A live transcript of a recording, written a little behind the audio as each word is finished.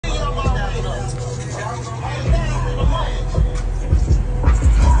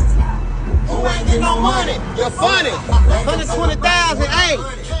get no money. You're funny. 120,000, hey.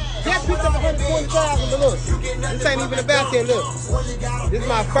 Just picked up 120,000, but look, this ain't even about that, look. This is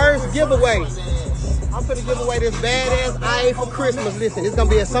my first giveaway. I'm finna give away this badass I for Christmas. Listen, it's gonna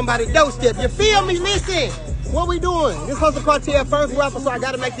be at somebody's doorstep. You feel me? Listen. What we doing? This Hustle Cartel first rapper, so I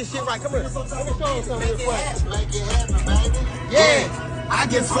gotta make this shit right. Come here. Let me show you something real quick. Yeah, I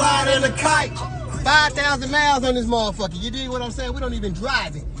get flying in a kite. 5,000 miles on this motherfucker. You dig what I'm saying? We don't even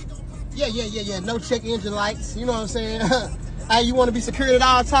drive it. Yeah. No check engine lights. You know what I'm saying? Hey, you want to be secured at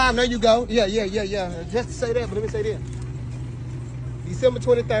all time? There you go. Yeah. Just to say that, but let me say this. December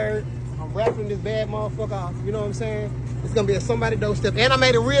 23rd, I'm wrapping this bad motherfucker off. You know what I'm saying? It's gonna be at somebody's doorstep, and I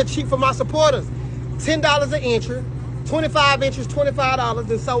made it real cheap for my supporters. $10 an entry, 25 inches,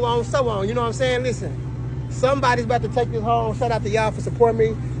 $25, and so on, so on. You know what I'm saying? Listen, somebody's about to take this home. Shout out to y'all for supporting me.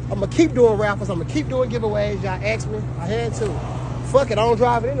 I'm going to keep doing raffles. I'm going to keep doing giveaways. Y'all asked me. I had to. Fuck it, I don't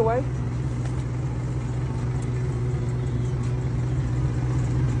drive it anyway.